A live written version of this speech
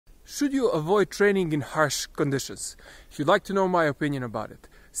Should you avoid training in harsh conditions? If you'd like to know my opinion about it,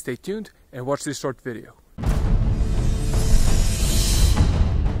 stay tuned and watch this short video.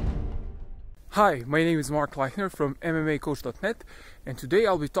 Hi, my name is Mark Lajhner from MMAcoach.net, and today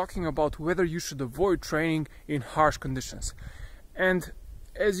I'll be talking about whether you should avoid training in harsh conditions. And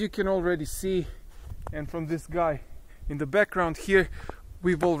as you can already see, and from this guy in the background here,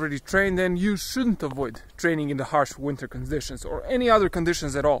 we've already trained, and you shouldn't avoid training in the harsh winter conditions or any other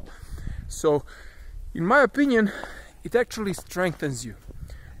conditions at all. So, in my opinion, it actually strengthens you.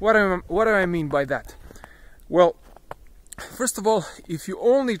 What do I mean by that? Well, first of all, if you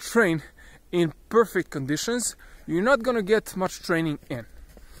only train in perfect conditions, you're not gonna get much training in.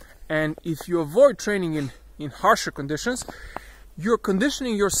 And if you avoid training in harsher conditions, you're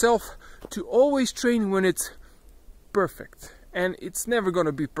conditioning yourself to always train when it's perfect. And it's never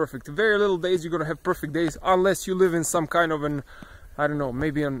gonna be perfect. Very little days you're gonna have perfect days, unless you live in some kind of an, I don't know,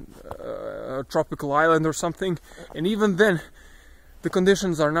 maybe a tropical island or something. And even then, the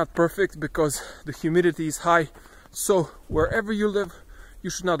conditions are not perfect because the humidity is high. So wherever you live, you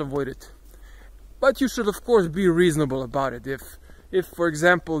should not avoid it. But you should of course be reasonable about it. If for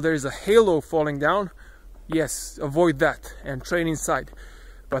example there is a halo falling down, yes, avoid that and train inside.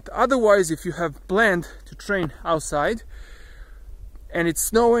 But otherwise, if you have planned to train outside and it's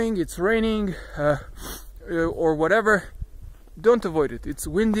snowing, it's raining, or whatever, don't avoid it. It's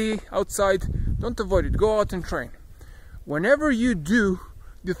windy outside, don't avoid it. Go out and train. Whenever you do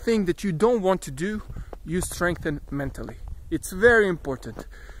the thing that you don't want to do, you strengthen mentally. It's very important.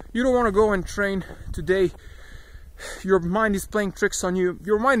 You don't want to go and train today. Your mind is playing tricks on you.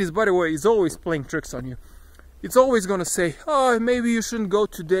 Your mind is, by the way, is always playing tricks on you. It's always going to say, oh, maybe you shouldn't go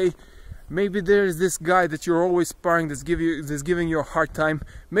today. Maybe there's this guy that you're always sparring that's giving you a hard time.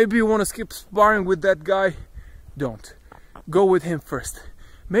 Maybe you want to skip sparring with that guy. Don't. Go with him first.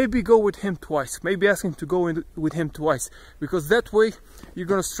 Maybe go with him twice. Maybe ask him to go with him twice. Because that way you're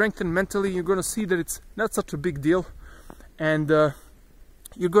going to strengthen mentally. You're going to see that it's not such a big deal. And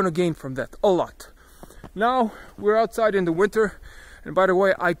you're going to gain from that a lot. Now we're outside in the winter. And by the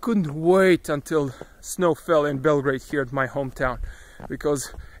way, I couldn't wait until snow fell in Belgrade here at my hometown.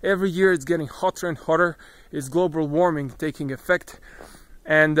 Because every year it's getting hotter and hotter. It's global warming taking effect.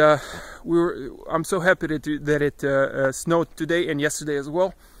 And I'm so happy that it snowed today and yesterday as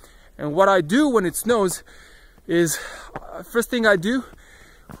well. And what I do when it snows is, first thing I do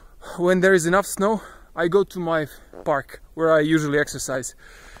when there is enough snow, I go to my park where I usually exercise.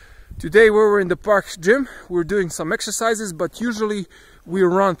 Today we were in the park gym, we're doing some exercises, but usually we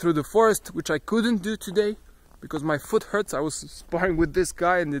run through the forest, which I couldn't do today because my foot hurts. I was sparring with this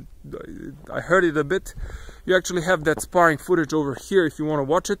guy and I hurt it a bit. You actually have that sparring footage over here if you want to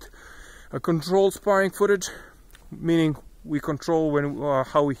watch it. A controlled sparring footage, meaning we control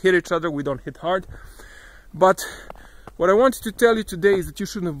how we hit each other, we don't hit hard. But what I wanted to tell you today is that you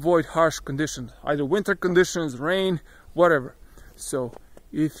should avoid harsh conditions, either winter conditions, rain, whatever. So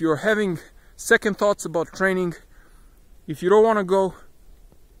if you're having second thoughts about training, if you don't want to go,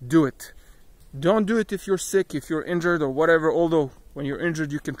 do it. Don't do it if you're sick, if you're injured or whatever, although when you're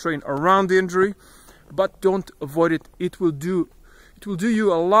injured you can train around the injury, but don't avoid it. It will do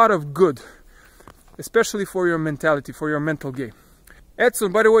you a lot of good, especially for your mentality, for your mental game.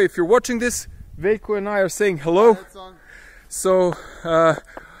 Edson, by the way, if you're watching this, Veiko and I are saying hello. Hi, so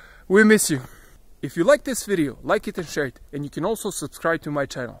we miss you. If you like this video, like it and share it, and you can also subscribe to my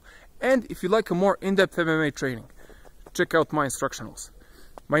channel. And if you like a more in-depth MMA training, check out my instructionals.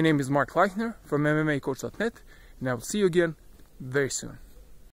 My name is Mark Lajhner from MMAcoach.net, and I will see you again very soon.